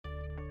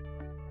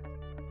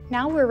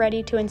Now we're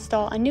ready to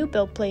install a new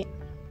build plate.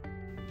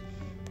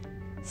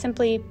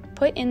 Simply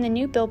put in the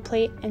new build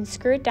plate and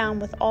screw it down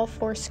with all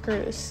 4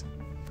 screws.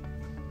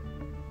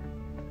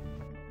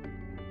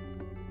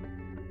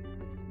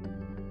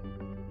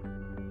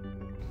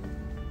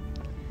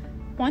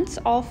 Once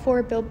all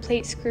 4 build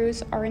plate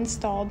screws are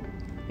installed,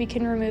 we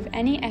can remove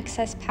any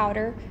excess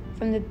powder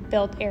from the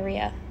build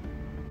area.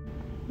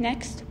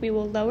 Next, we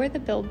will lower the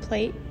build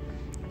plate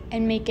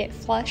and make it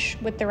flush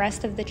with the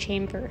rest of the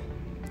chamber.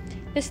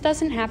 This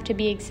doesn't have to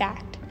be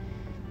exact.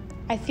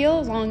 I feel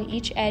along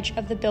each edge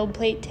of the build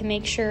plate to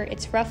make sure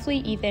it's roughly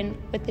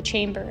even with the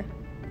chamber.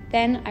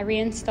 Then I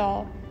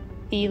reinstall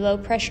the low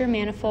pressure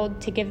manifold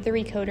to give the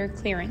recoater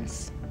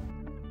clearance.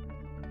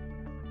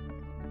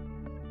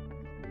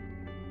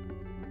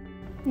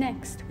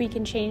 Next, we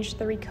can change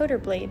the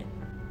recoater blade.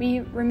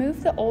 We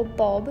remove the old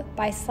bulb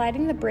by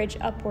sliding the bridge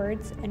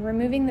upwards and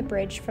removing the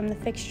bridge from the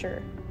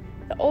fixture.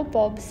 The old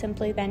bulb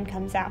simply then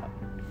comes out.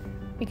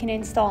 We can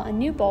install a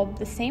new bulb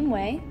the same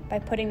way by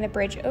putting the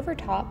bridge over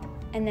top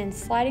and then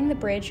sliding the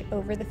bridge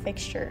over the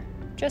fixture.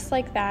 Just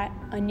like that,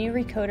 a new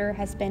recoater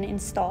has been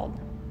installed.